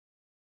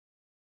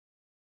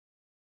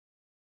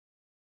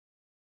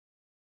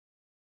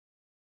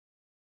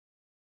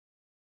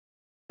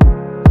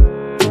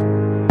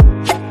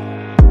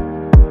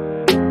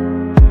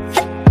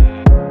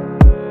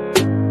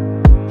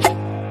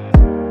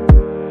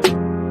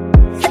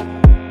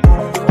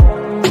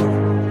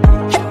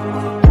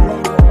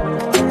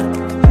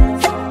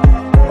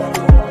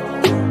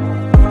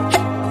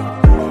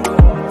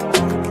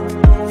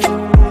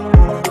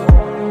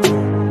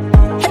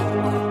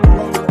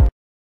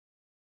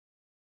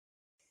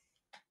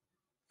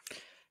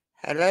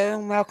Hello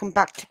and welcome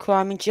back to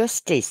Crime and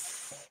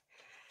Justice.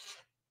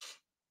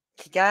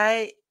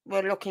 Today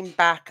we're looking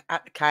back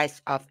at the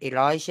case of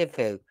Elijah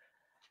Vu,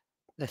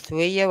 the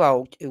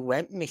 3-year-old who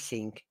went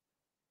missing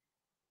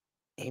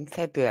in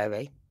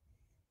February,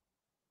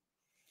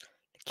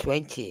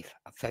 20th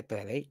of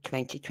February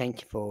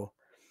 2024,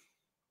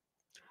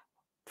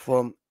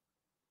 from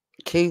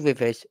Two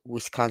Rivers,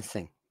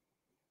 Wisconsin.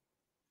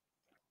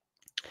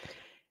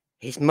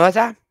 His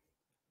mother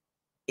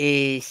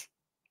is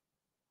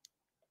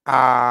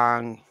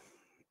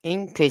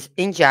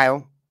in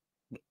jail,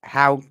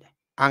 held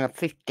on a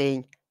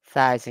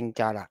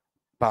 $15,000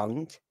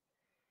 bond,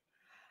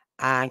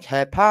 and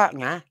her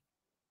partner,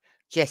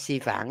 Jesse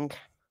Vang,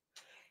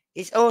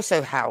 is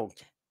also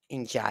held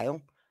in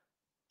jail,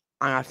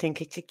 and I think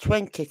it's a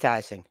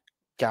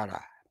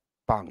 $20,000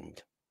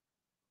 bond.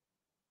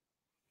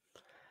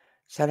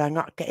 So they're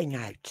not getting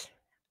out,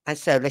 and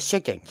so they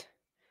shouldn't,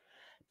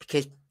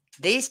 because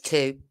these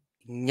two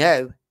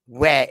know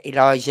where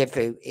Elijah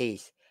Vu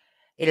is.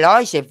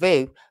 Elijah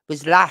Vu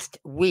was last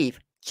with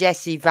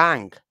Jesse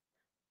Vang,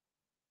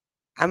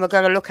 and we're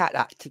going to look at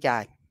that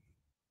today.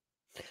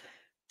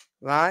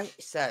 Right,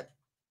 so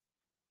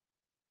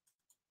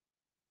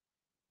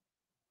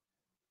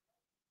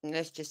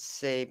let's just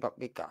see what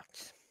we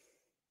got.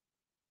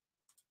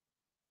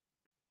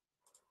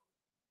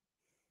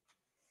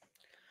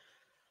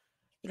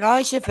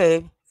 Elijah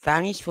Vu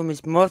vanished from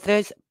his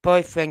mother's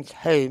boyfriend's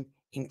home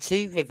in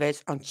Two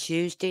Rivers on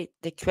Tuesday,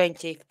 the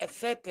 20th of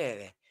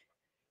February,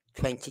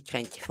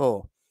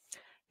 2024.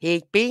 He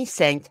had been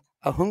sent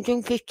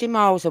 150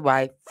 miles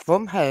away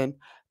from home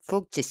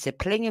for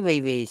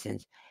disciplinary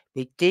reasons,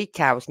 with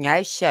details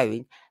now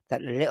showing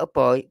that the little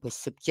boy was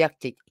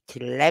subjected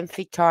to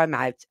lengthy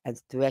timeouts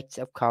and threats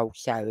of cold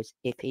showers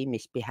if he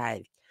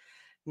misbehaved.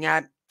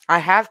 Now, I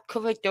have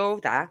covered all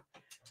that,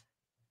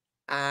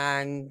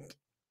 and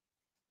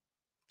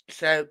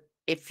so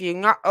if you're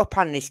not up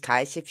on this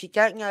case, if you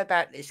don't know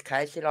about this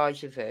case,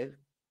 Elijah Vu,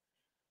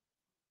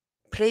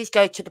 please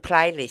go to the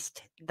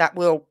playlist that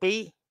will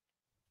be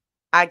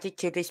added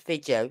to this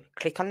video.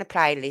 Click on the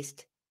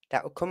playlist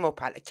that will come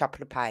up at the top of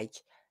the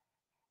page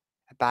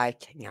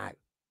about now.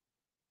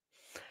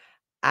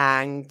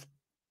 And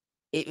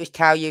it will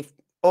tell you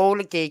all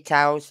the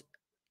details,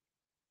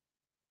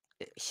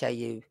 show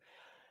you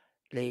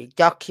the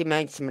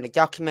documents, some of the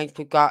documents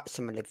we've got,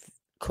 some of the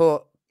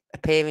court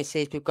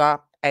appearances we've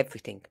got,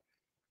 everything.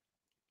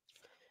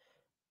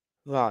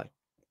 Right.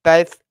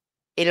 Both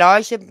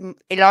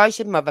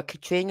Elijah's mother,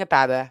 Katrina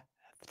Baur,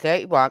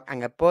 31,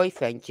 and her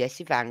boyfriend,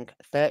 Jesse Vang,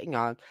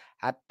 39,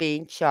 have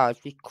been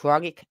charged with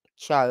chronic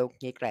child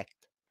neglect.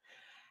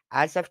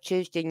 As of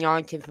Tuesday,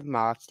 19th of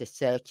March, the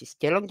search is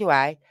still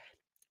underway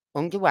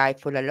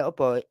for the little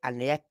boy,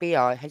 and the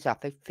FBI has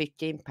offered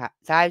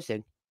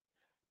 $15,000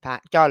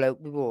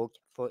 reward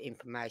for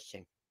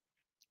information.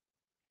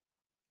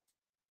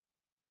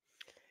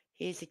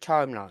 Here's the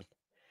timeline.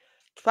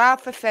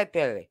 12th of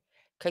February,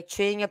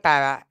 Katrina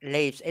Baur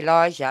leaves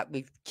Elijah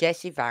with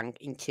Jesse Vang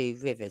in Two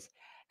Rivers,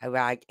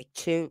 around a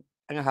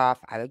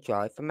 2.5-hour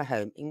drive from a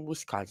home in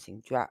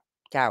Wisconsin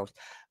Dells,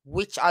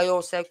 which I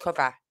also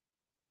cover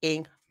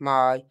in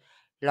my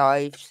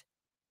Lives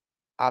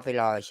of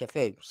Elijah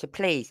Vu. So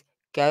please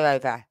go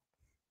over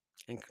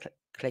and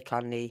click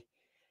on the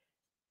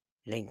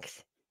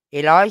links.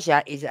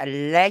 Elijah is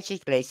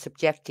allegedly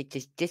subjected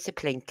to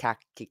discipline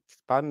tactics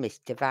by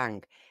Mr.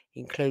 Vang,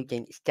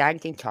 including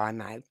standing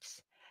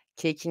timeouts,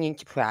 teaching him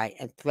to pray,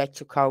 and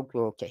threats of cold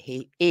water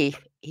if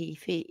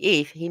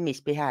he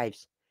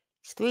misbehaves.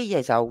 He's 3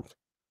 years old.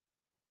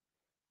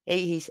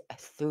 He is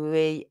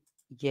 3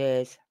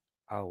 years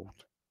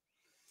old.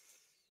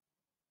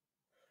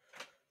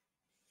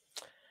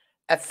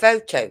 A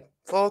photo,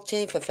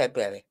 14th of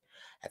February.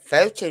 A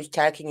photo is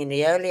taken in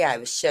the early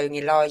hours showing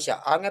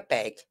Elijah on a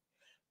bed,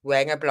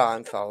 wearing a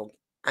blindfold,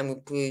 and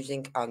with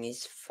bruising on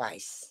his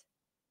face.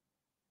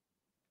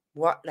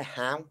 What the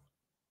hell?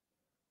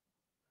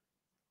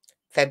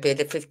 February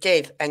the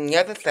 15th,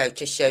 another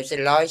photo shows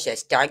Elijah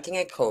standing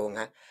in a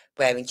corner,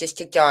 wearing just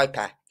a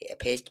diaper. It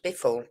appears to be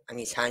full, and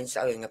his hands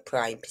are in a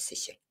praying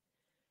position.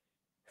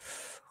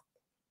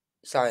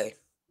 Sorry.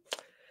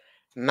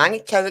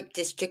 Manitowoc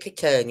District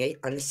Attorney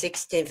on the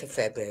 16th of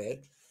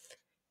February.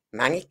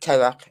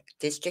 Manitowoc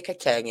District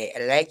Attorney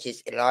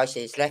alleges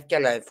Elijah is left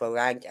alone for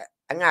around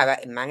an hour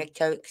in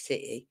Manitowoc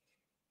City,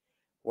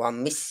 while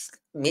Miss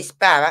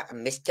Baur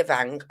and Mr.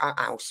 Vang are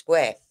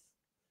elsewhere.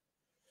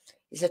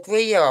 He's a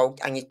 3-year-old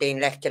and he's being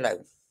left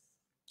alone.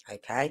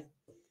 Okay.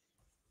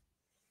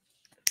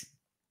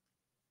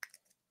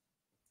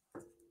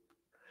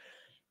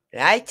 The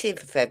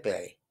 18th of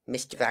February,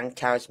 Mr. Vang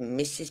tells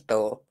Mrs.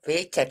 Baur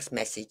via text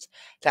message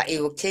that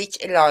he will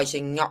teach Elijah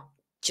not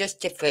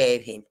just to fear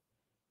him,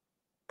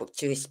 but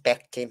to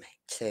respect him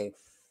too.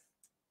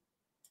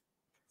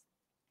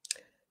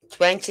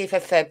 20th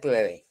of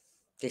February,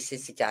 this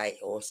is the day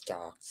it all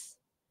starts.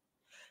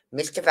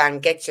 Mr. Vang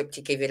gets up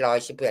to give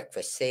Elijah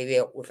breakfast,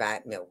 cereal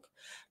without milk.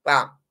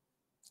 Well,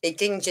 he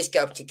didn't just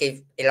get up to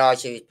give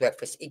Elijah his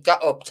breakfast, he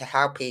got up to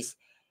help his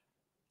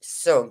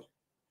son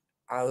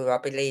who I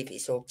believe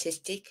is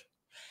autistic,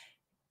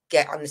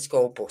 get on the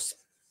school bus.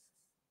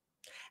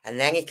 And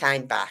then he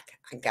came back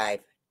and gave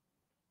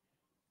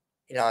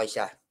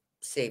Elijah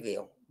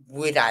cereal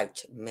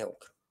without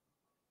milk.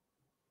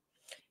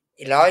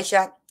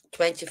 Elijah,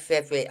 20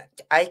 February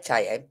at 8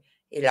 a.m.,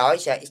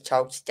 Elijah is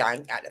told to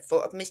stand at the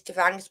foot of Mr.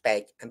 Vang's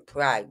bed and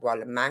pray while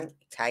the man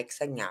takes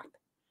a nap.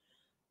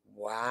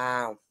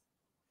 Wow.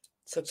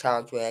 Such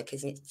hard work,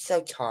 isn't it?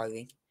 So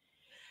tiring.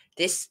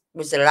 This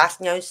was the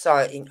last known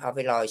sighting of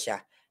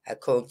Elijah,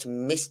 according to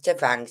Mr.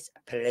 Vang's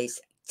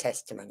police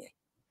testimony.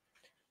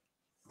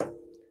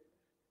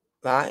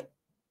 Right?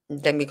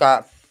 And then we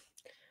got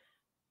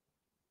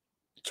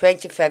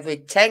 20 February,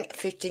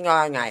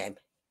 10:59 a.m.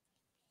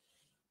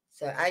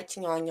 So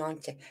 89,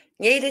 90.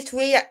 Nearly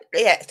 3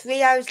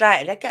 hours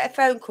later, they get a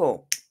phone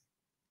call.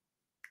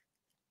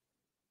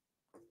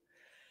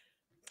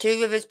 Two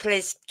Rivers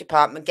Police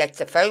Department gets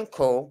a phone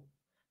call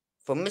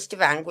from Mr.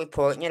 Vang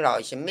reporting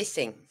Elijah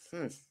missing.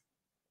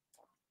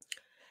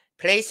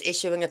 Police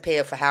issue an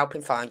appeal for help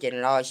in finding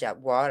Elijah,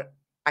 while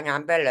an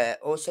Amber Alert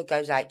also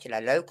goes out to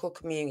the local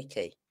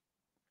community.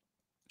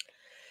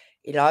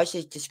 Elijah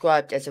is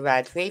described as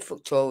around 3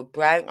 foot tall with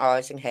brown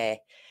eyes and hair.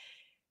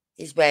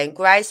 He's wearing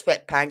grey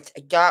sweatpants,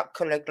 a dark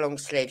coloured long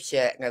sleeve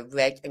shirt, and a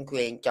red and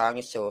green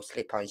dinosaur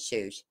slip on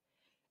shoes.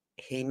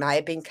 He may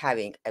have been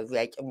carrying a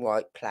red and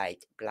white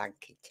plaid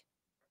blanket.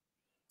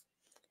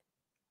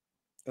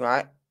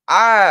 Right?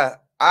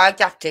 I'd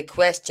have to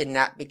question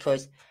that,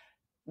 because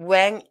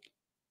when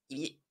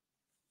you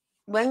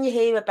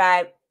hear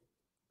about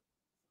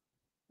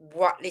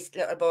what this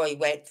little boy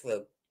went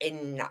through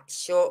in that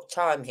short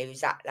time he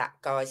was at that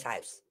guy's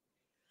house,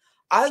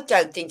 I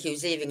don't think he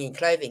was even in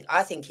clothing.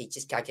 I think he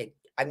just had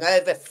an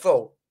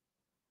overfull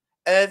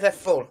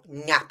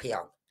nappy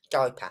on,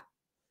 diaper.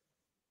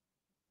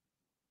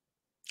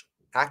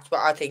 That's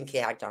what I think he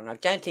had on. I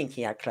don't think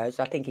he had clothes.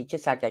 I think he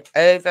just had an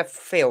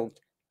overfilled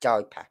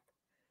diaper.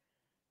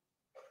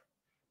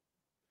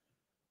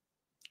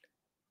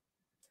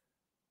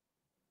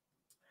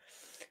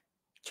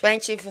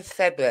 20th of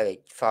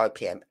February, 5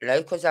 p.m.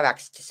 Locals are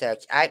asked to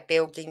search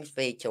outbuildings,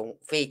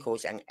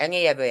 vehicles, and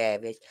any other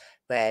areas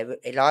where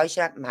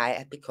Elijah may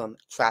have become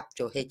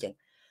trapped or hidden.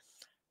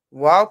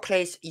 While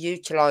police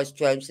utilised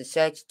drones and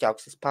search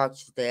dogs as part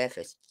of the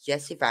effort,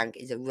 Jesse Vang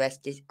is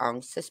arrested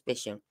on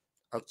suspicion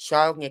of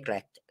child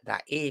neglect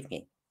that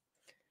evening.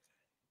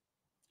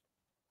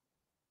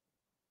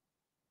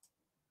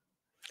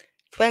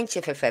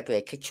 20th of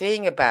February,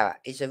 Katrina Baur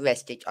is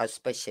arrested on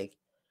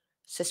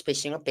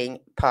suspicion of being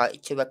party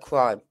to a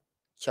crime,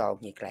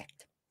 child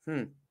neglect.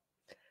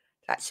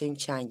 That soon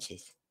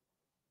changes.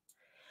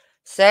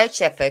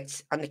 Search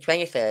efforts on the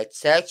 23rd.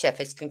 Search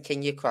efforts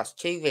continue across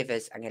Two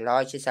Rivers and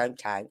Elijah's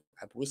hometown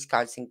of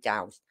Wisconsin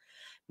Dells.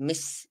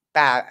 Miss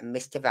Baur and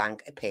Mr. Vang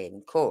appear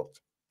in court.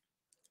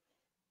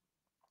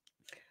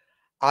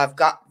 I've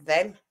got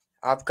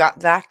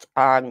that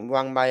on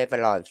One of My Other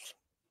Lives.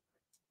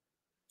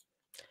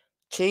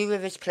 Two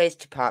Rivers Police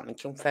Department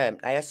confirmed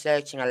they are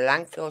searching a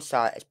landfill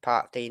site as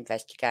part of the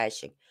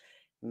investigation.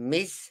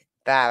 Ms.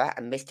 Baur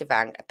and Mr.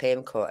 Vang appear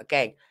in court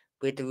again,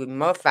 with the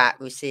Removat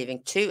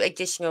receiving 2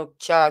 additional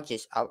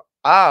charges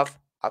of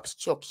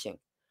obstruction.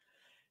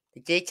 The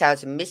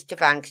details of Mr.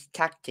 Vang's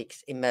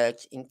tactics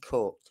emerged in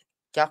court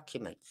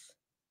documents.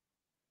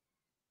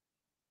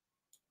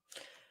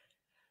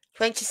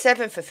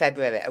 27th of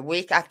February, a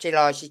week after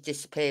Elijah's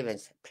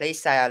disappearance,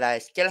 police say they are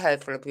still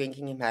hopeful of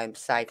bringing him home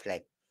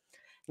safely.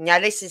 Now,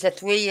 this is a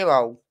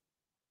 3-year-old,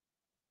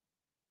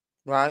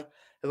 right,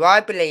 who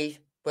I believe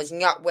was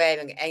not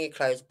wearing any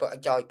clothes but a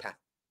diaper.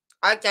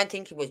 I don't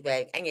think he was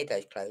wearing any of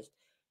those clothes,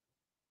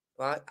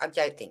 right? I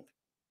don't think.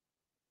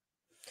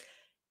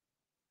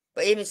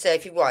 But even so,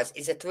 if he was,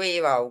 he's a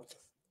 3-year-old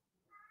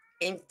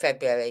in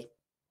February.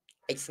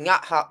 It's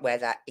not hot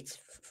weather, it's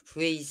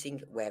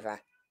freezing weather.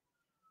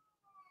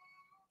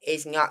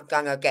 He's not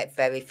going to get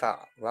very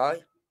far,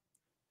 right?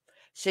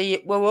 So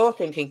we're all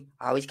thinking,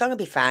 oh, he's going to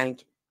be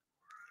found.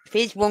 If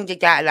he's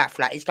wandered out of that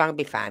flat, he's going to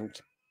be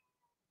found.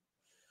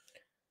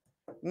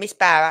 Miss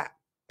Baur,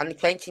 on the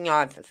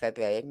 29th of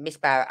February, Miss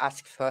Baur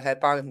asks for her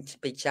bond to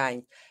be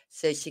changed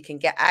so she can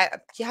get out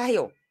of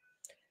jail.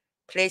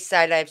 Police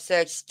say they have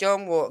searched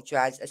stormwater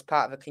drains as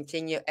part of a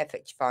continued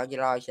effort to find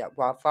Elijah,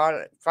 while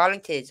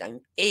volunteers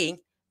in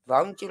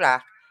Ron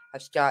Dulac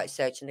have started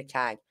searching the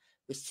town,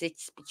 which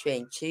sits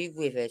between Two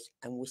Rivers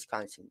and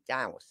Wisconsin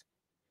Dells.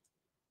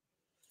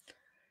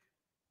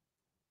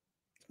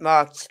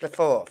 March the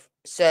 4th,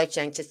 search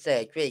enters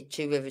third week.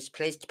 Two Rivers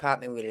Police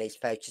Department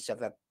released photos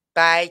of a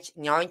beige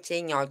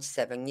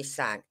 1997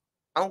 Nissan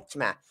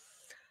Altima,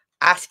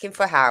 asking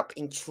for help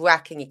in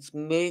tracking its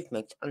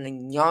movement on the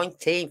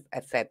 19th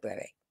of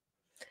February.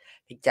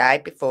 The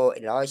day before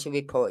Elijah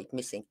reported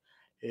missing,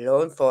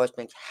 law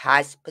enforcement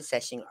has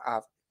possession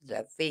of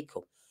the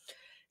vehicle.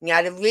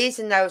 Now, the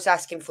reason I was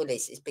asking for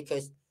this is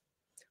because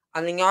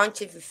on the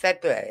 19th of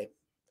February,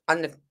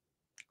 on the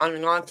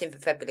 19th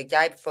of February, the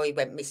day before he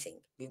went missing,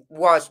 he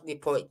was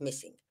reported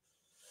missing,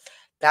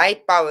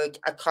 they borrowed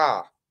a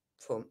car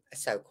from a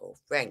so-called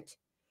friend.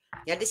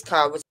 Yeah, this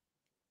car was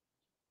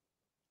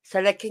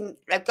so they can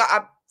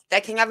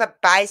have a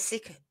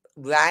basic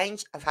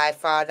range of how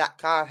far that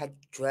car had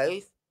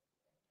drove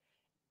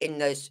in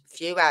those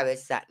few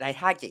hours that they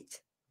had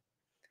it,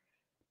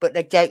 but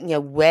they don't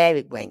know where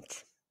it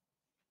went,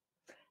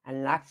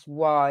 and that's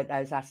why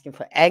I was asking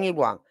for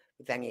anyone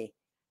with any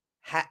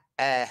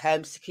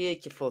home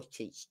security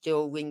footage,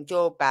 dual ring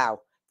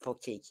doorbell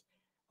footage,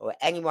 or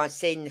anyone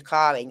seeing the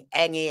car in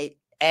any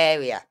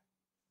area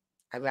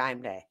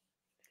around there.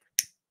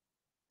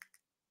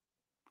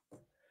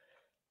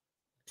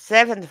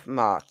 7th of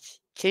March,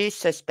 2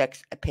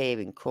 suspects appear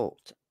in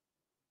court.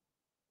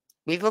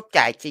 With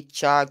updated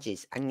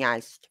charges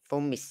announced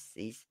for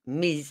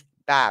Ms.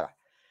 Baur.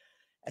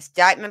 A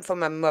statement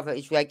from her mother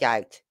is read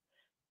out,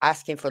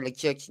 asking for the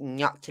judge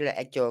not to let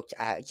her daughter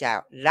out of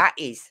jail. That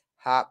is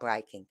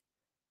heartbreaking.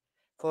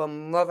 For a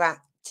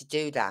mother to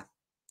do that,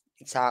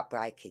 it's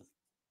heartbreaking.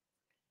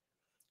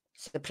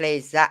 So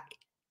please, I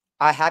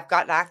have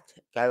got that.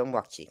 Go and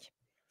watch it.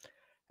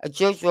 A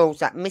judge rules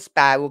that Miss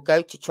Baur will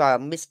go to trial.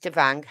 Mr.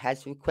 Vang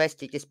has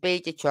requested a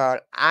speedy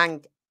trial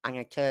and an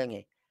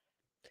attorney.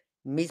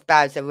 Ms.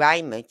 Baur's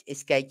arraignment is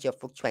scheduled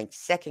for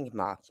 22nd of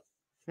March.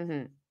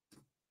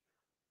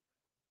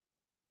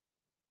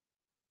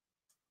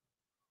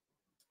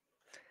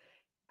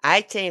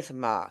 18th of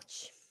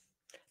March.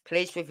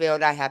 Police reveal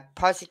they have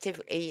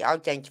positively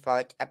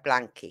identified a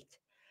blanket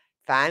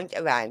found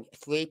around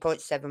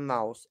 3.7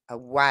 miles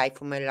away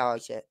from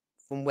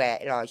where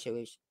Elijah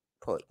was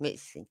put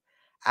missing,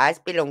 as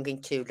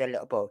belonging to the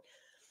little boy.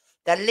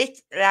 They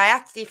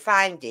actually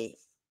found it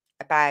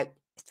about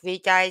 3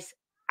 days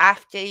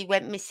after he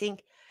went missing,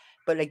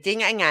 but they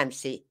didn't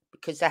announce it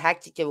because they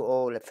had to do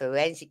all the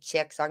forensic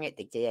checks on it,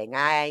 the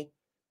DNA,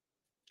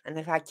 and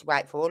they've had to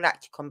wait for all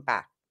that to come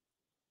back.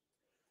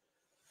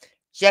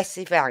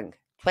 Jesse Vang,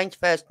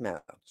 21st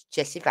March.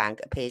 Jesse Vang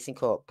appears in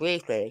court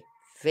briefly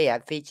via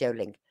video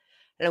link,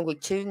 along with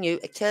 2 new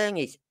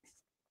attorneys.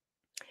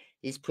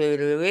 His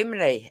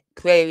preliminary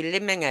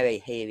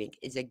hearing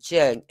is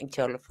adjourned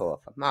until the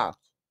 4th of March.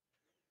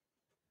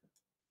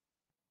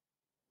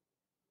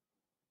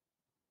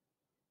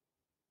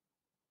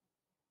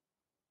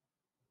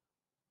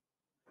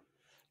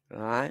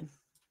 Right?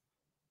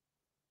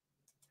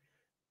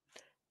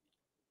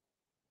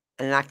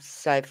 And that's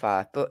so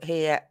far. But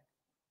here,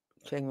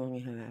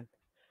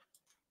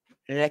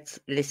 let's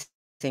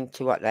listen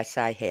to what they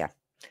say here.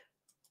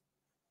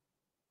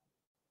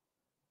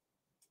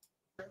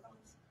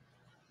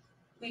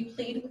 We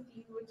plead with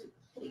you to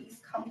please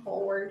come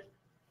forward.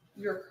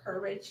 Your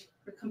courage,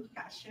 your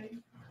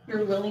compassion,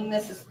 your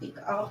willingness to speak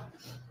up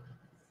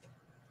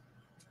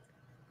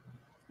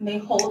may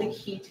hold the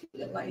key to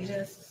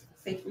Elijah's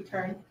safe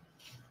return.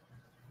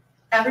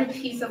 Every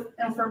piece of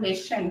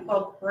information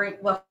will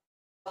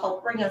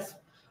help bring us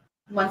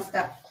one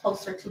step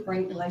closer to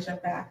bring Elijah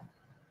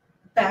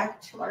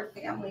back to our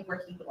family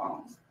where he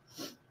belongs.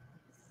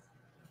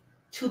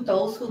 To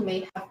those who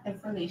may have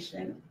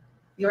information,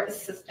 your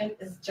assistance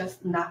is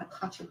just not a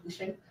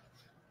contribution,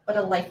 but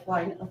a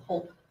lifeline of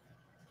hope.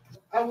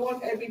 I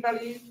want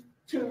everybody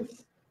to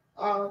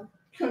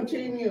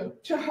continue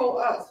to help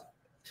us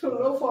to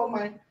look for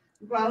my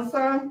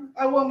grandson.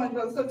 I want my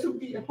grandson to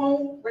be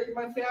home with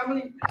my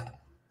family.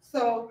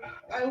 So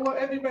I want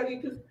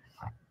everybody to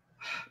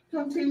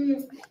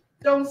continue.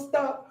 Don't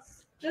stop.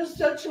 Just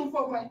searching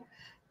for my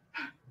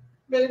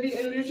baby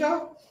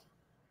Elijah.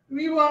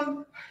 We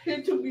want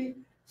him to be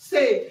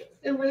safe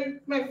and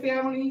with my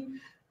family,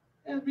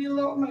 and we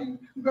love my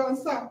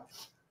grandson.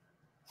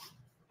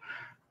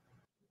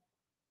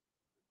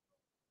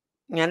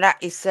 Now that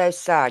is so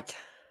sad.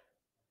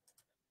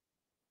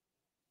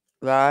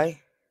 Right?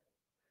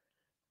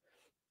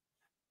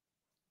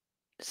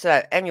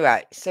 So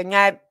anyway, so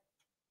now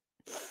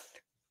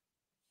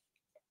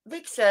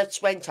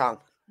research went on.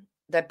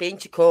 They've been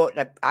to court.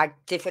 They've had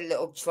different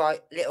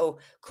little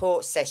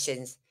court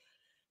sessions,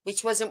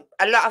 which wasn't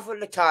a lot of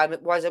the time.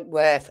 It wasn't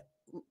worth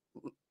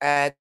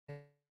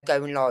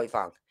going live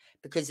on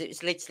because it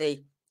was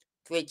literally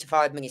 3 to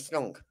 5 minutes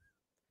long.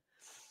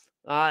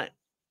 Right.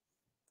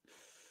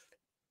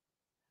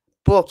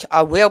 But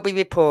I will be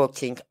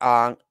reporting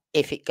on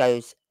if it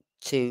goes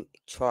to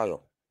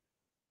trial.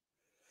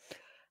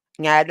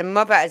 Now the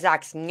mother has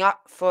asked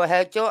not for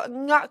her daughter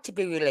not to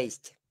be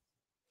released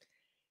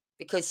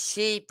because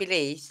she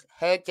believes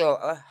her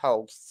daughter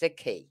holds the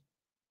key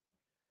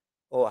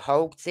or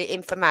holds the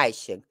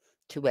information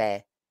to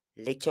where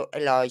little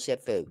Elijah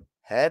Vu,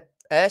 her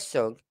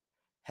son,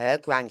 her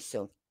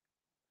grandson,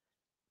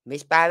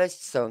 Miss Barrett's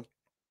son,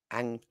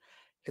 and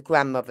the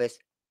grandmother's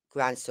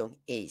grandson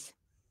is.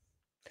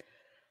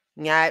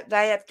 Now,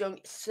 they have done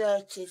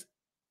searches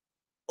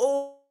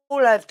all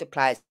over the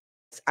place,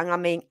 and I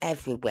mean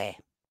everywhere,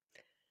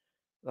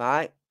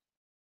 right?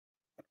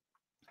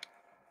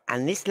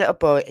 And this little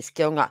boy is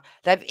still not.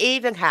 They've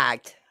even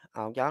had.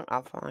 Hold on,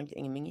 I'll find it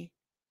in a minute.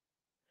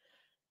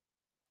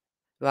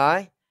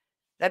 Right?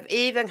 They've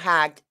even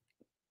had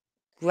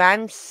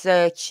grand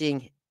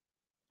searching.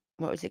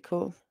 What was it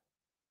called?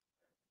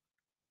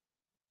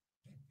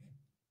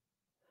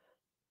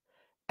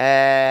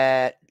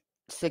 uh,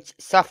 such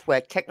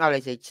software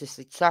technology, just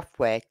the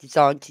software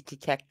designed to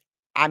detect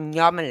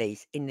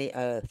anomalies in the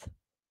earth.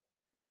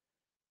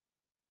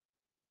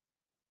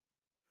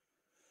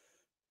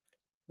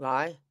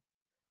 Right?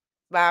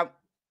 Well,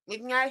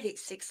 we've now hit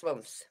 6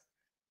 months.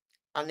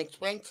 On the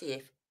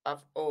 20th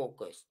of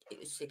August, it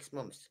was 6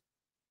 months.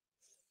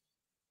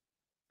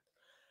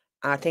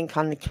 I think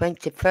on the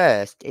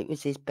 21st, it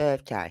was his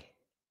birthday.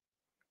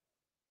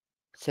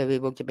 So he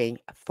would have been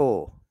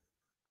 4.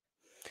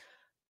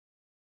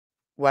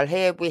 Well,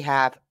 here we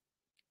have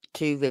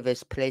Two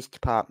Rivers Police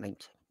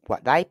Department,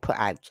 what they put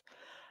out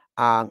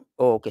on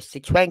August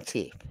the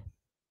 20th.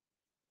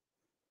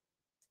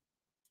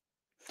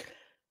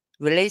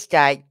 Release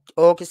date,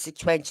 August the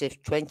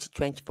 20th,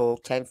 2024,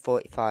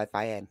 10:45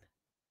 a.m.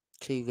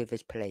 Two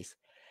Rivers Police.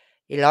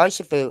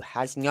 Elijah Vu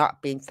has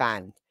not been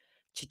found.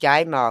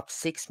 Today marks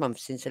 6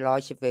 months since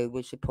Elijah Vu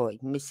was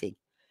reported missing.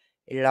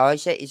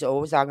 Elijah is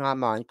always on our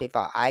minds with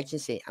our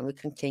agency, and we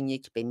continue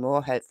to be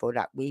more hopeful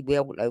that we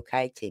will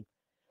locate him.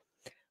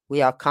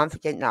 We are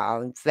confident that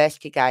our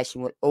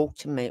investigation will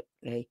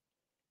ultimately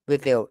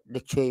reveal the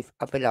truth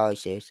of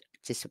Elijah's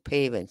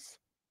disappearance.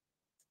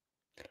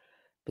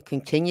 We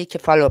continue to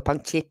follow up on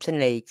tips and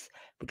leads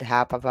with the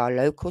help of our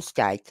local,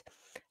 state,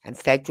 and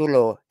federal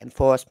law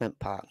enforcement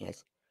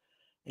partners.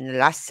 In the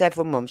last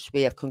several months,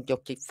 we have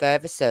conducted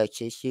further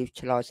searches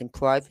utilising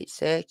private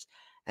search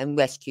and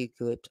rescue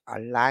groups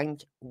on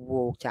land,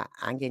 water,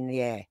 and in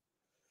the air.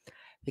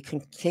 We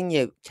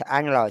continue to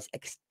analyse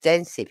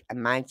extensive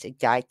amounts of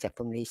data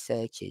from these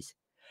searches,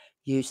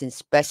 using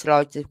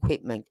specialised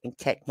equipment and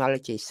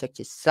technologies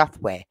such as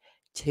software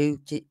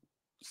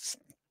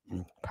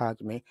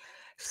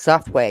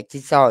software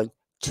designed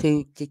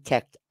to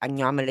detect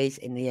anomalies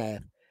in the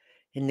earth.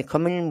 In the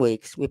coming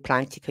weeks, we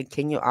plan to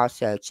continue our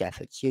search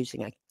efforts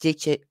using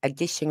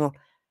additional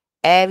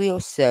aerial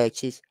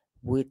searches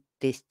with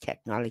this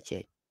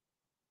technology.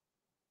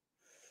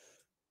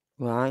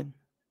 Right?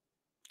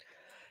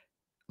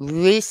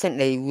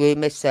 Recently,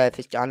 rumours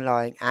surfaced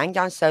online and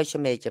on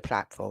social media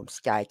platforms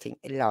stating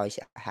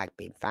Elijah had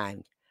been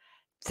found.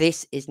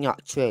 This is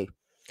not true.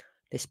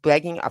 The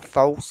spreading of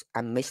false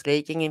and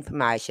misleading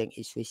information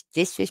is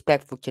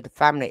disrespectful to the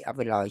family of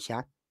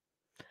Elijah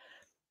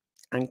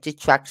and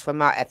detracts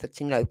from our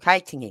efforts in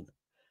locating him.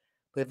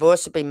 We've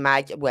also been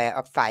made aware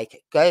of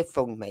fake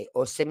GoFundMe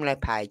or similar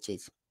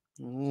pages.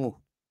 Hold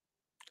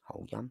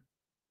on.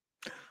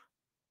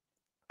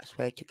 I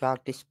swear to God,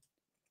 this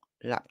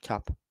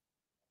laptop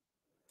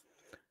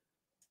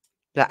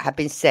that have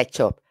been set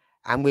up,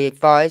 and we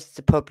advise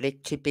the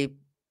public to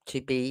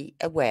be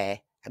aware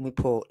and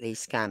report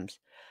these scams.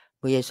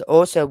 We are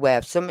also aware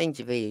of some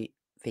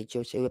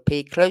individuals who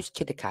appear close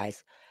to the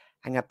case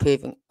and are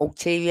proving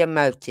ulterior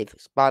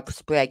motives by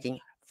spreading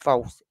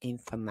false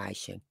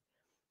information.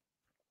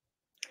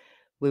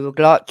 We would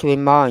like to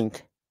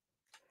remind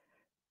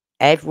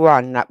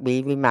everyone that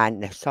we remain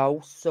the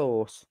sole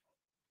source.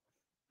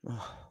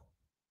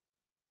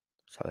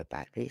 Sorry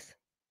about this.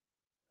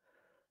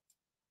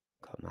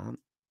 Come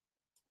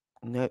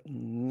on. Nope.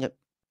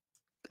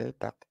 Go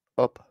back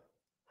up.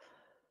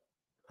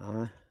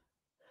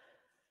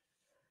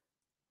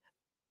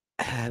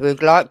 We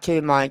would like to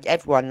remind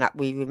everyone that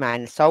we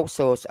remain the sole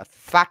source of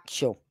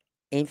factual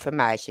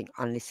information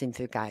on this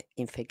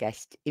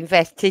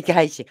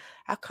investigation.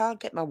 I can't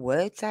get my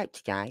words out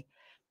today.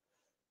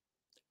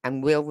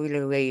 And we'll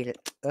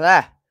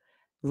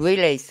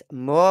release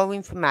more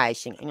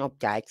information and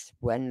updates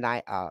when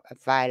they are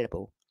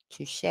available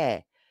to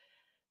share.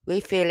 We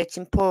feel it's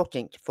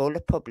important for the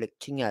public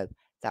to know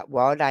that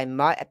while they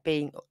might have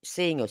been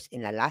seeing us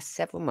in the last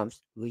several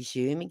months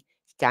resuming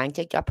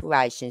standard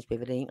operations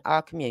within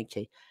our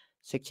community,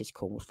 such as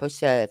calls for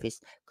service,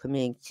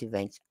 community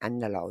events,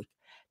 and the like,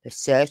 the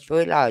search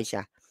for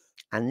Elijah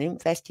and the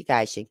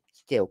investigation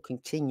still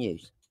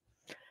continues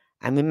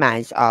and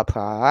remains our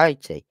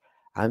priority.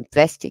 Our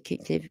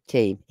investigative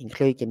team,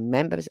 including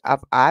members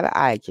of our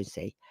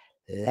agency,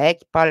 led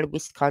by the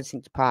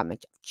Wisconsin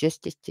Department of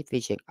Justice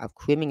Division of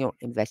Criminal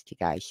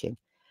Investigation,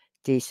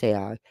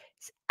 DCI,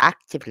 is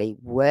actively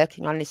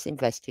working on this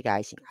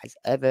investigation as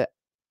other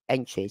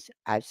entries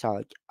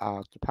outside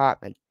our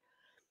department.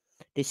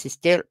 This is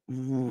still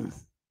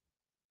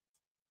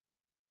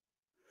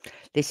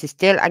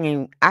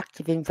an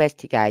active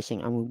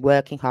investigation, and we're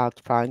working hard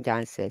to find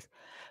answers.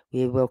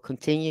 We will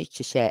continue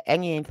to share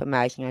any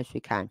information as we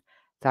can.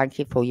 Thank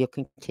you for your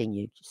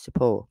continued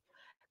support.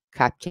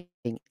 Captain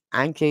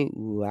Andrew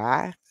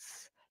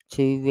Ross,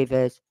 Two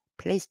Rivers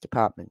Police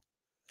Department.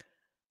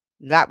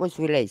 That was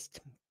released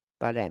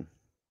by them.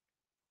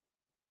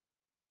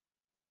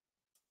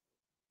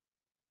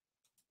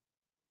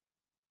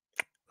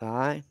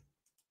 Right?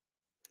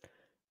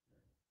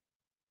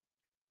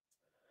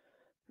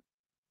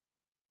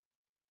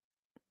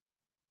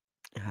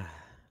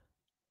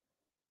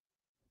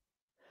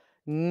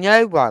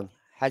 No one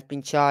has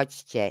been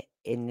charged yet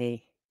in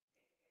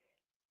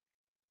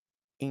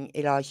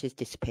Elijah's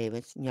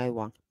disappearance. No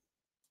one.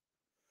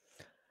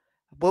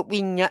 But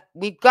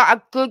we've got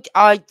a good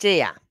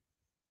idea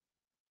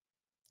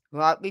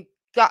right, we've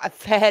got a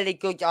fairly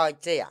good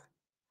idea.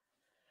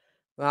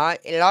 Right,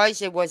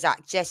 Elijah was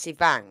at Jesse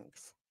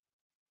Vang's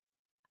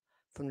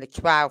from the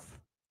 12th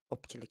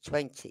up to the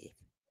 20th.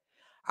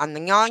 On the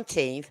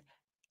 19th,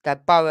 they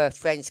borrowed a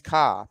friend's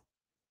car,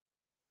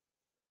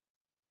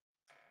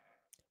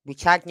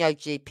 which had no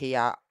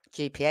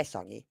GPS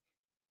on it,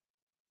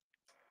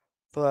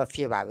 for a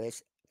few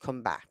hours,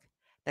 come back.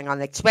 Then on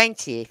the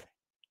 20th,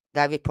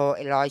 they report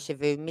Elijah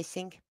Vang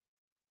missing.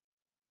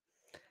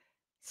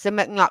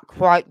 Something not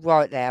quite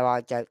right there,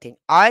 I don't think.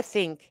 I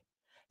think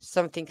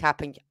something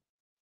happened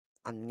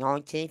on the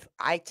 19th,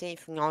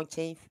 18th,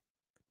 19th.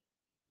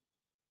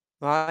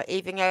 Right,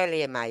 even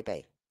earlier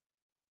maybe.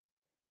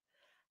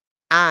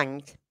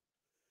 And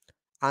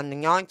on the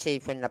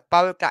 19th, when they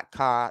borrowed that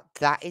car,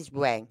 that is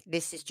when,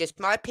 this is just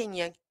my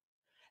opinion,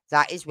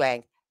 that is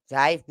when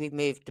they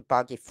removed the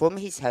body from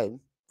his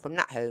home, from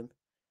that home,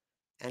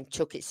 and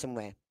took it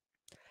somewhere.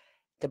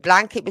 The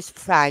blanket was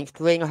found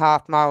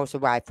 3.5 miles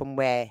away from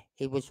where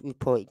he was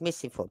reported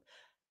missing from.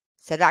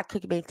 So that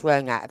could have been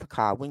thrown out of a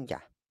car window.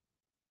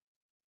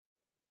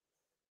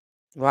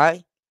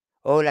 Right?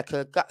 Or they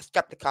could have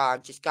stopped the car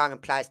and just gone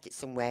and placed it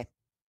somewhere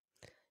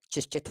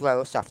just to throw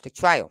us off the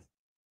trail.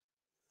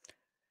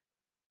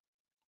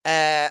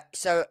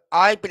 So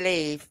I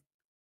believe,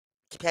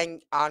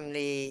 depending on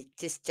the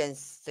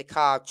distance the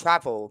car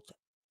travelled,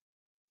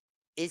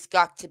 it's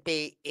got to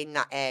be in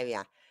that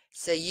area.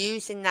 So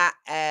using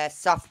that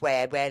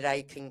software where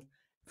they can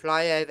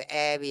fly over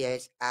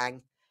areas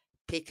and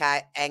pick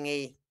out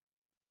any,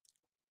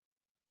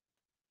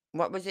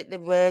 what was it, the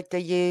word they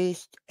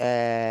used?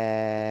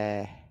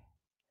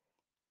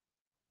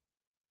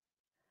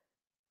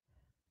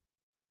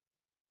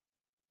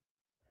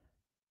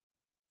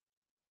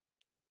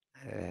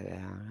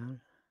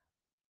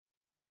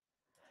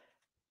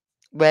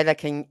 Where they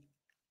can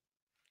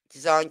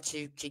design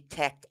to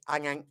detect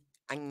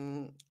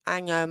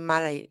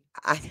anomaly.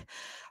 I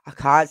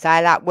can't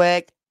say that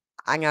word.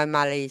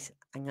 Anomalies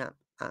in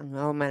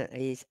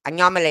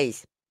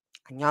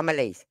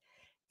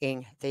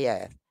the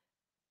earth.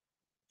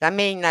 That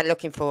means they're not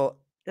looking for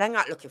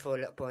a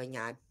little boy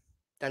now.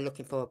 They're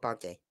looking for a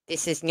body.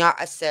 This is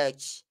not a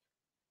search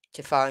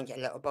to find a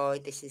little boy.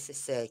 This is a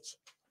search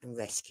and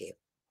rescue.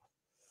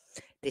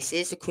 This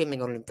is a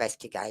criminal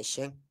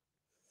investigation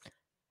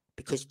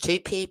because 2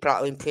 people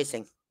are in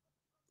prison,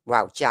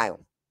 well, jail,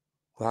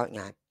 right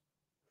now.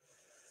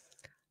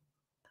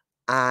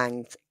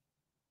 And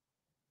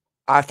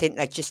I think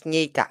they just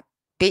need that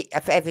bit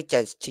of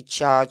evidence to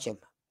charge them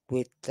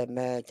with the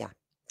murder.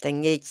 They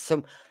need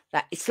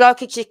it's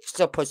like a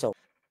jigsaw puzzle.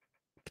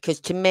 Because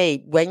to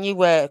me, when you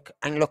work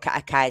and look at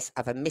a case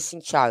of a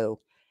missing child,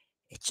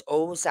 it's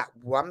always that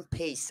one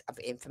piece of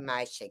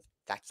information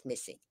that's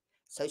missing.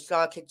 So it's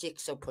like a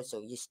jigsaw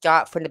puzzle. You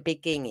start from the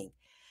beginning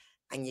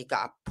and you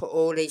got to put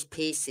all these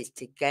pieces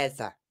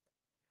together.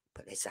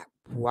 But there's that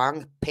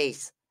one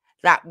piece,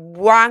 that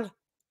one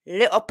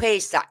little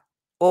piece that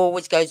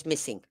always goes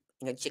missing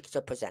in a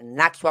jigsaw puzzle. And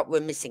that's what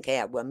we're missing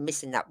here. We're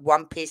missing that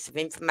one piece of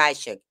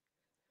information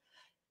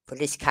for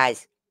this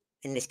case,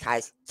 in this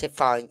case, to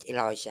find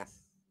Elijah.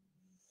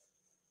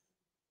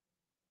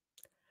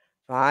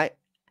 Right?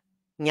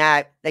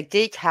 Now, they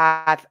did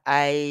have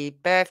a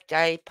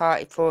birthday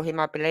party for him,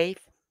 I believe.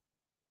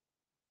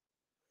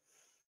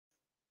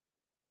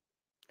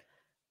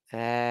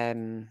 Yellow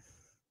and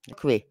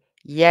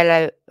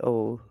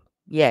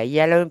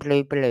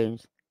blue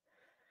balloons.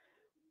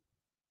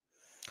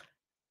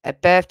 A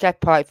birthday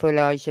party for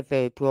Elijah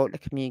Vu brought the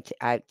community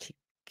out to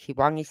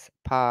Kiwanis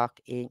Park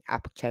in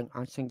Appleton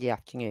on Sunday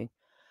afternoon.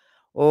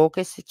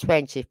 August the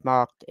 20th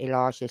marked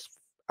Elijah's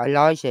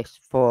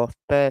 4th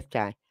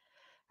birthday,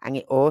 and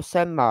it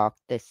also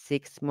marked the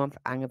 6-month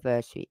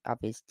anniversary of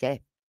his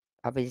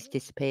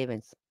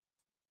disappearance.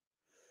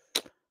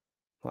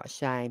 What a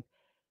shame.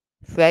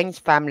 Friends,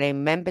 family,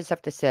 and members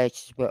of the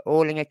searchers were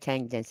all in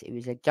attendance. It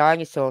was a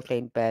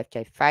dinosaur-themed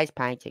birthday, face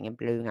painting, and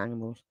balloon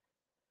animals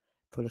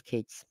for the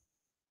kids.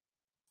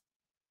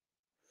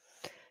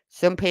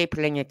 Some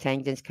people in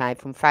attendance came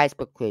from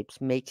Facebook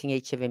groups, meeting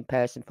each other in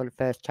person for the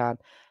first time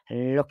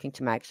and looking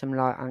to make some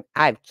light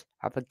out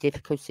of a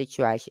difficult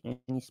situation and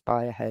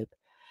inspire hope.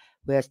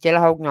 We are still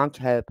holding on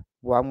to hope,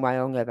 one way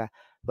or another.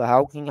 We're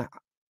holding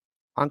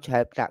on to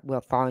hope that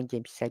we'll find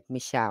him, said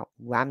Michelle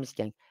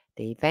Ramsden,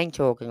 the event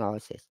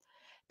organisers.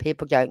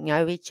 People don't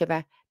know each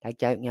other, they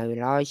don't know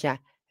Elijah,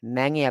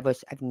 many of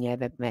us have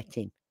never met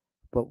him,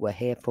 but we're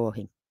here for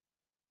him.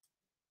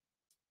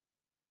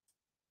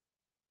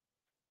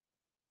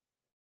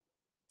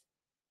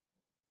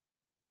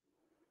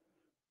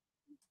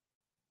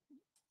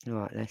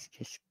 Alright, let's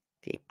just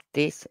skip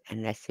this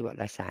and let's see what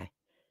they say.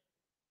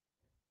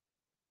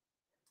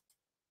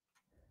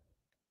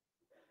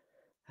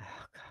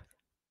 Oh, God.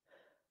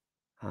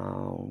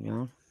 Oh,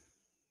 no.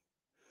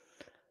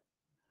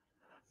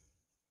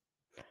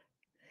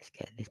 Let's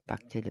get this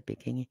back to the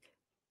beginning.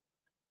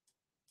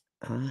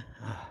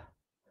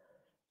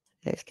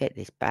 Let's get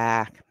this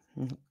back.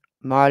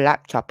 My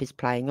laptop is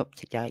playing up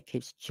today. It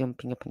keeps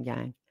jumping up and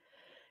down.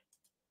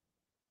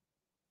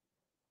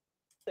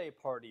 birthday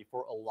party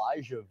for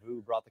Elijah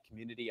Vu brought the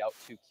community out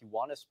to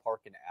Kiwanis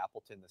Park in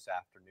Appleton this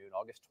afternoon.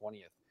 August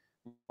 20th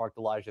marked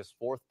Elijah's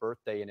 4th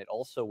birthday, and it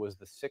also was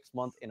the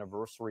 6-month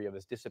anniversary of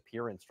his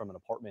disappearance from an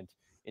apartment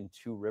in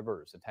Two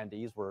Rivers.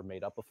 Attendees were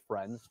made up of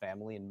friends,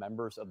 family, and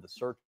members of the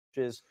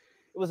searches.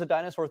 It was a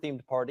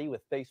dinosaur-themed party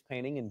with face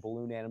painting and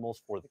balloon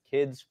animals for the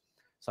kids.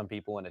 Some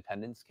people in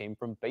attendance came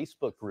from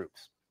Facebook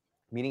groups,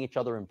 meeting each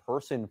other in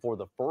person for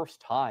the first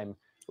time,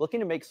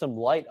 looking to make some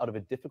light out of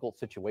a difficult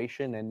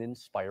situation and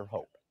inspire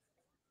hope.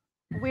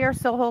 We are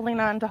still holding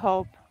on to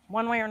hope,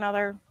 one way or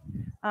another.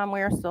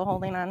 We are still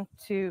holding on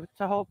to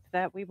hope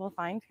that we will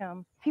find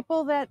him.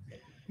 People that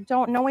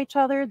don't know each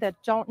other, that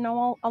don't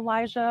know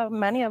Elijah,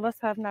 many of us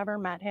have never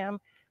met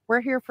him.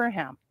 We're here for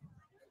him.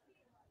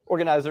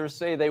 Organizers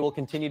say they will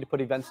continue to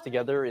put events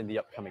together in the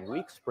upcoming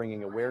weeks,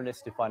 bringing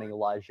awareness to finding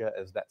Elijah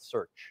as that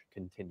search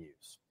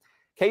continues.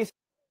 Case.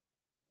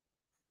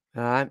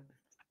 All right.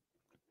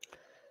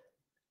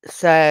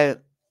 So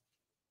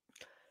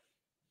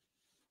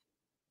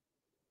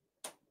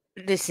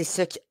this is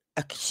such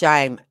a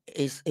shame.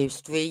 He was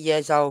 3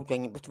 years old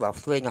when he was, well,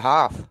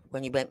 3.5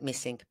 when he went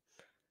missing.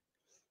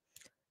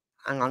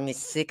 And on his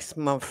 6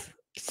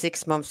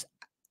 months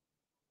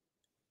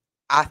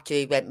after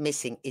he went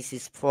missing is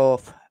his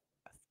 4th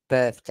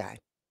birthday.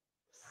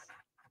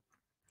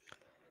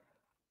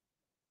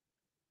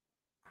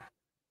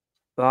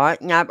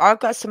 Right, now I've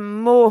got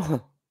some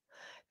more.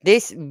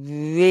 This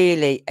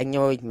really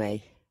annoyed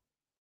me.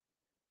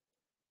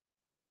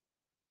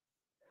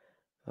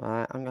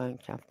 Right, I'm going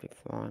to have to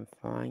try and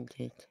find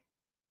it.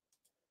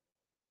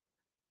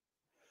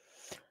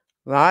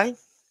 Right.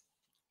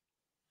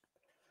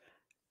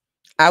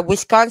 A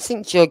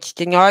Wisconsin judge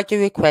denied the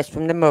request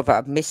from the mother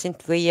of missing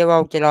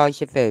 3-year-old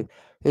Elijah Vu,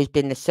 who's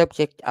been the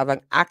subject of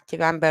an active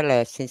Amber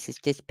Alert since his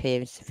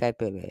disappearance in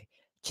February,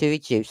 to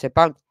reduce her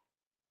bond.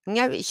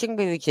 No, it shouldn't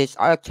be reduced.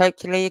 I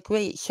totally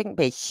agree. It shouldn't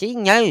be. She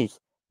knows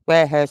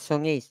where her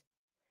son is.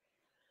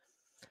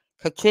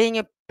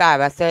 Katrina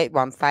Baur,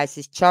 31,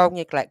 faces child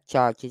neglect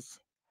charges,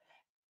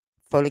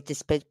 fully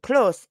disappeared.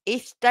 Plus,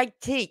 if they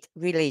did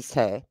release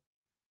her,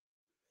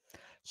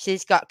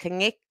 she's got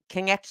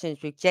connections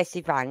with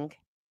Jesse Vang,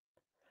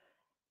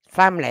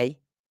 family,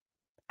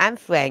 and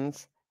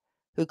friends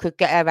who could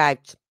get her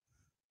out,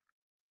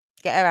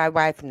 get her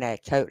away from there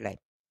totally.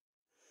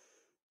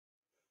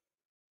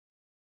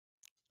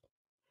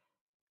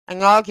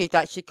 And argued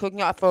that she could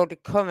not afford the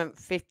current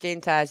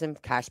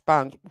 $15,000 cash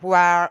bond.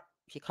 Well,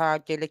 if you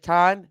can't do the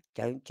time,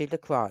 don't do the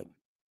crime.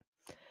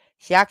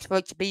 She asked for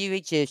it to be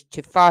reduced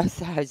to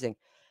 $5,000,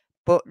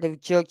 but the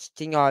judge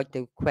denied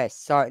the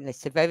request, citing the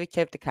severity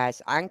of the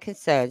case and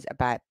concerns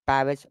about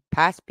Baur's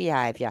past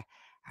behaviour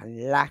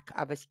and lack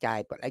of a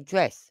stable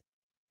address.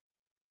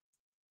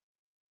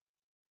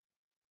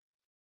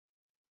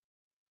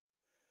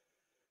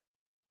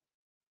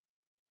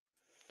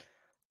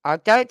 I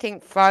don't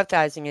think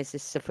 5,000 is a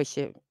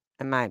sufficient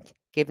amount,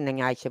 given the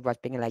nature of what's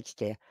being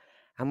alleged here,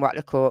 and what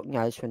the court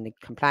knows from the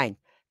complaint,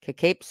 to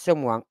keep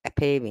someone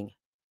appearing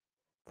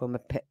from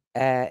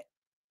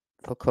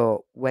for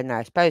court when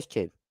they're supposed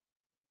to.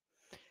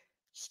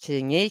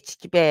 She needs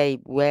to be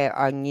where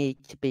I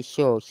need to be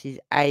sure she's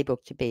able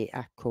to be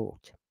at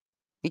court,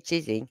 which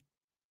is in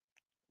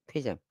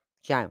prison,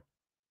 jail.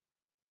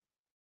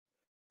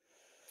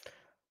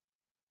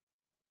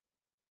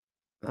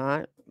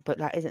 Right, but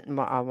that isn't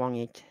what I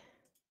wanted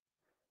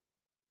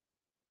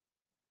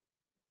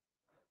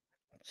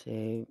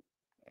to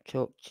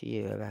talk to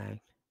you about.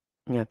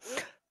 Yeah.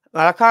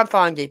 Well, I can't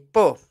find it,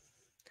 but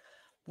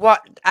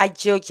what a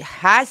judge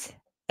has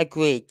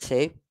agreed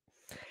to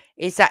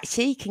is that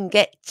she can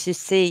get to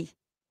see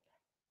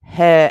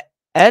her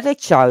other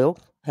child,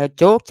 her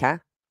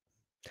daughter,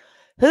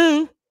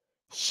 who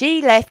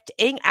she left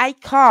in a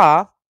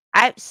car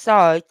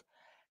outside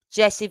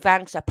Jesse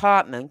Vang's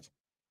apartment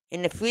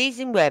in the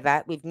freezing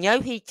weather with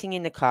no heating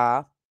in the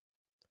car,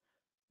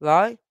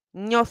 right?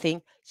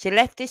 Nothing. She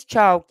left this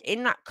child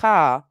in that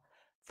car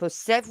for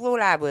several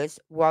hours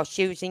while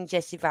she was in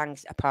Jesse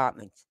Vang's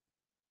apartment.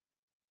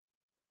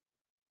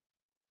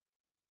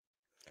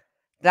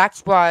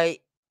 That's why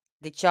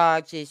the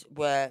charges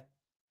were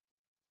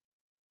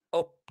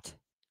upped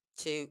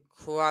to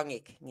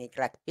chronic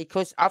neglect,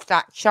 because of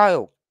that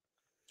child.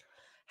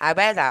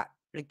 However,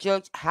 the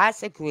judge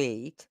has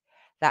agreed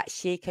that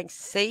she can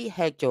see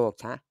her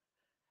daughter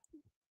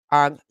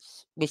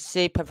with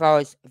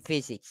supervised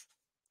visits.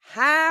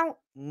 How?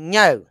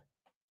 No.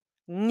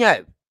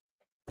 No.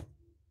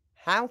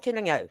 How can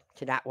I know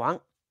to that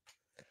one?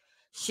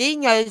 She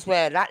knows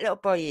where that little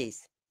boy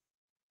is.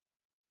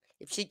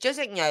 If she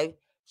doesn't know,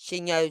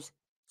 she knows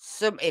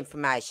some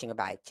information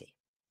about it.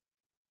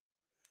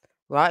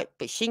 Right?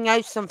 But she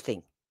knows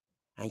something.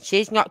 And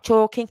she's not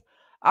talking.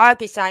 I'd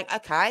be saying,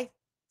 okay,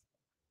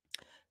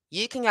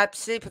 you can have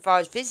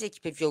supervised visits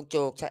with your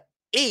daughter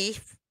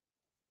if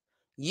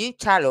you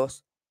tell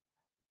us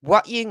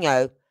what you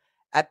know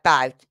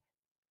about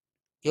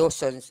your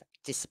son's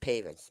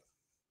disappearance.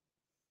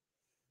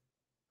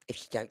 If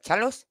you don't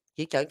tell us,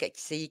 you don't get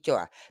to see your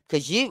daughter,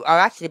 because you are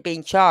actually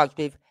being charged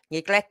with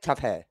neglect of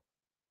her.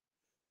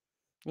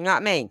 You know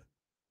what I mean?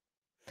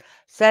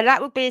 So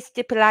that would be a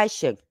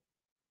stipulation.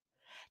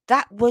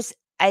 That was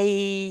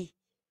a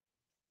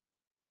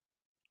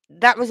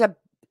that was a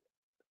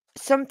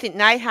something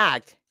they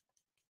had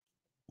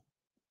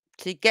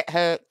to get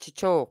her to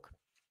talk.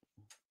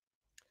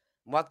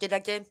 What did I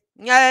do?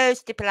 No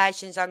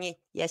stipulations on you.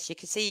 Yes, you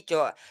can see your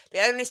daughter.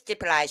 The only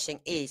stipulation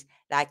is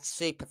like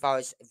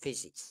supervised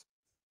visits.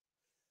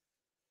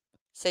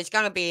 So it's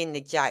going to be in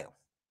the jail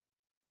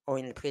or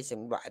in the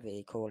prison, whatever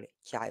you call it,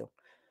 jail.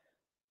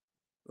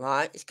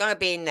 Right? It's going to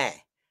be in there.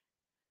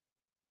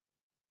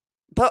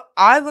 But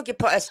I would have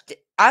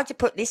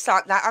put this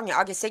like that on you.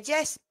 I'd have said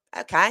yes.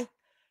 Okay.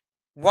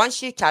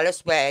 Once you tell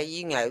us where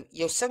you know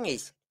your son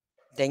is,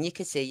 then you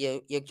can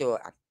see your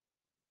daughter.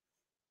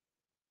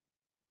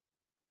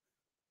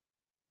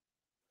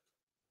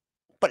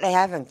 But they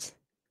haven't.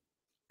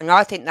 And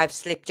I think they've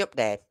slipped up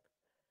there.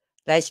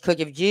 They could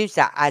have used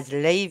that as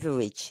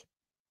leverage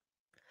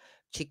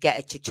to get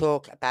her to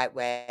talk about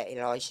where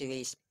Elijah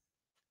is.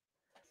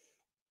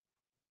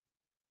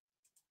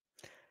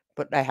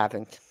 But they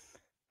haven't.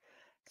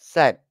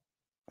 So,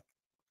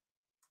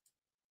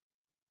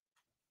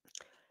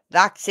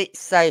 that's it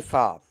so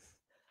far.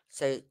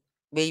 So,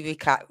 we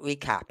recap.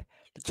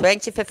 The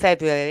 20th of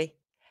February,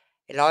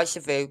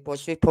 Elijah Vu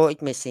was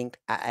reported missing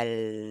at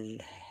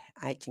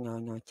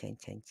 89, 19,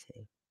 10,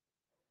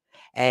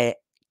 2.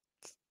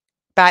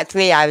 About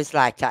 3 hours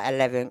later, at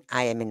 11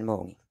 a.m. in the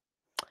morning.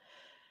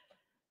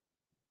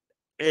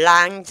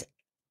 Land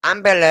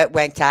Amber Alert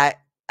went out.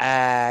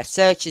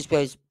 Searches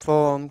was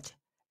formed.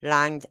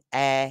 Land,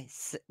 air,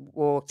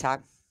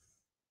 water,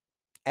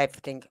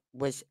 everything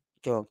was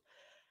done.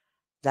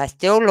 They're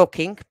still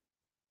looking.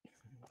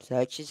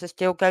 Searches are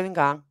still going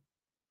on.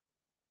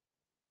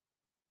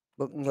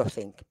 But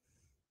nothing.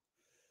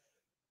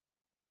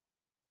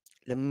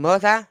 The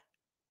mother,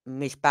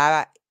 Miss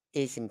Barrett,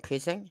 is in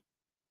prison.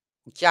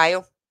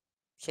 Jail.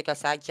 Should I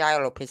say jail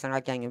or prison? I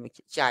don't know.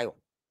 Jail.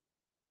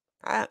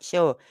 I'm not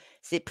sure.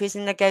 Is it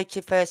prison I go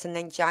to first and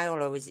then jail,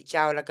 or is it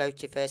jail I go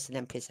to first and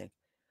then prison?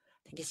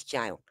 I think it's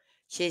jail.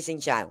 She's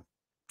in jail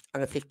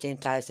on a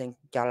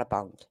 $15,000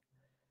 bond.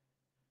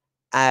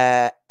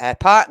 Her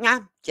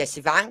partner,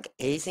 Jesse Vang,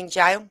 is in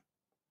jail,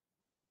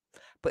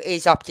 but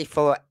he's opted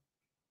for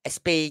a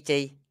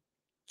speedy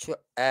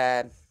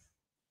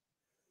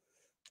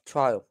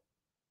trial,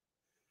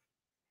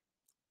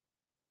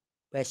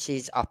 where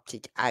she's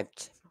opted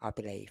out, I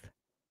believe.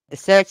 The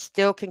search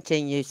still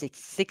continues.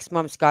 It's 6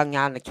 months gone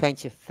now on the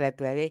 20th of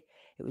February.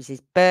 It was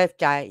his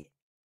birthday,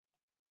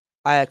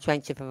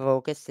 20th of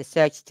August. The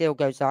search still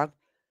goes on.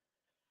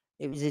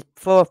 It was his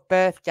 4th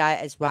birthday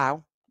as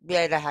well.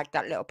 Yeah, they had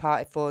that little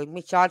party for him,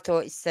 which I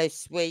thought is so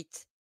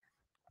sweet.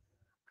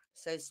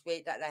 So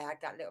sweet that they had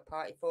that little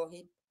party for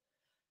him.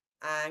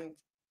 And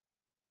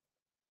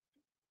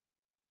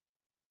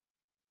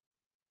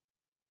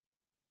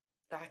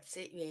that's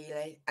it,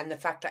 really. And the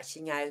fact that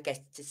she now gets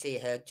to see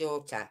her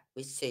daughter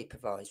with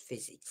supervised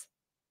visits.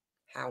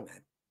 How no?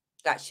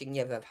 That should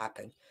never have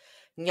happened.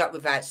 Not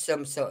without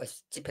some sort of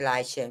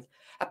stipulation.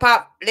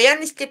 The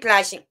only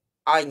stipulation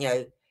I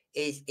know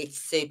is it's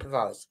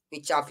supervised,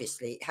 which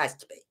obviously it has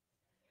to be.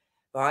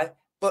 Right?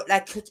 But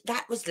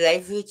that was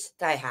leverage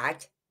they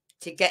had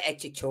to get her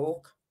to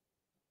talk.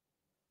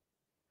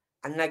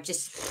 And they've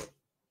just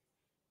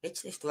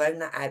literally thrown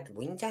that out the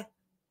window.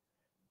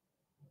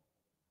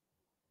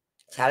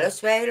 Tell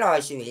us where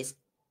Elijah is,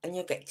 and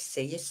you'll get to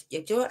see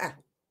your daughter.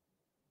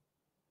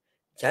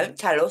 Don't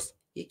tell us,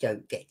 you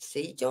don't get to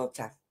see your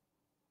daughter.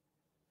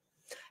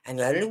 And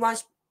only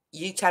once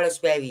you tell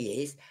us where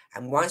he is,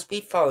 and once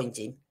we find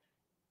him,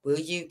 will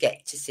you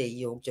get to see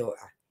your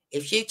daughter.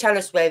 If you tell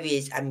us where he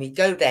is and we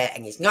go there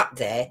and he's not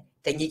there,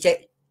 then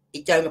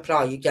it don't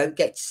apply. You don't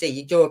get to see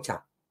your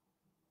daughter.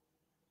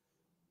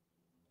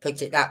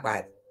 Put it that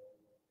way.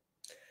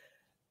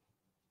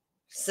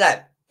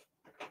 So,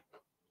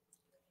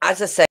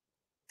 as I said,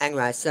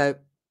 anyway, so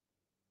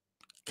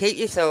keep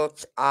your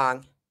thoughts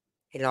on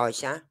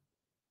Elijah.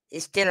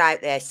 He's still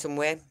out there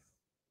somewhere.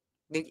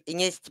 He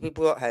needs to be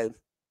brought home.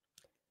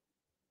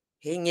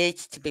 He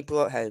needs to be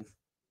brought home,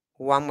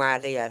 one way or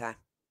the other.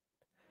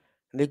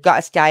 And we've got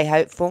to stay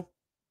hopeful.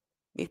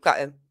 We've got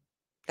to.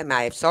 They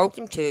may have sold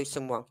him to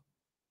someone.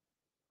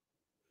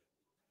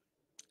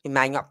 He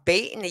may not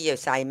be in the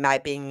USA. He may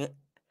be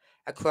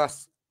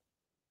across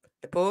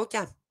the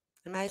border.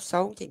 They may have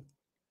sold him.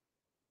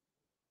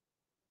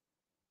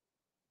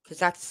 Because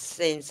that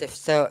seems the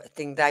sort of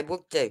thing they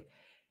would do.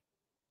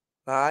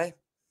 Right?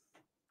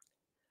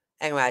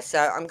 Anyway, so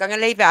I'm going to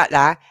leave it at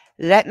that.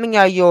 Let me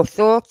know your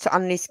thoughts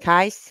on this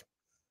case.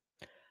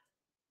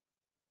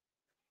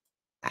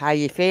 How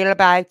you feel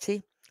about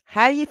it.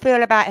 How you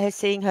feel about her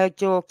seeing her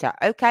daughter.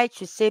 Okay, it's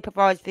just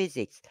supervised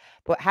visits.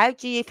 But how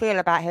do you feel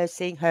about her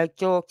seeing her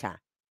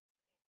daughter?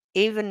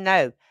 Even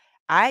though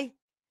A,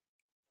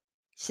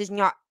 she's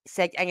not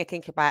said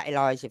anything about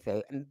Elijah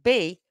Vu, and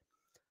B,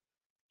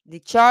 the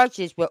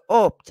charges were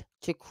upped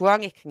to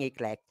chronic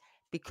neglect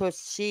because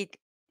she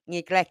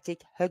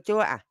neglected her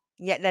daughter.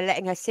 Yet they're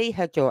letting her see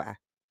her daughter.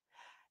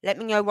 Let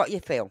me know what you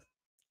feel.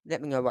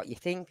 Let me know what you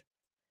think.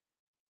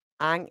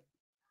 And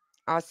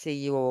I'll see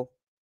you all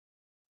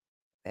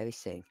very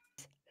soon.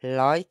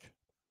 Like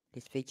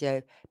this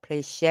video.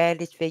 Please share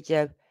this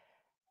video.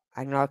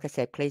 And like I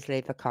said, please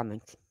leave a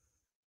comment.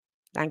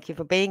 Thank you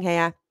for being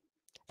here.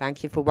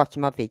 Thank you for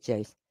watching my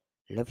videos.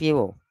 Love you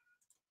all.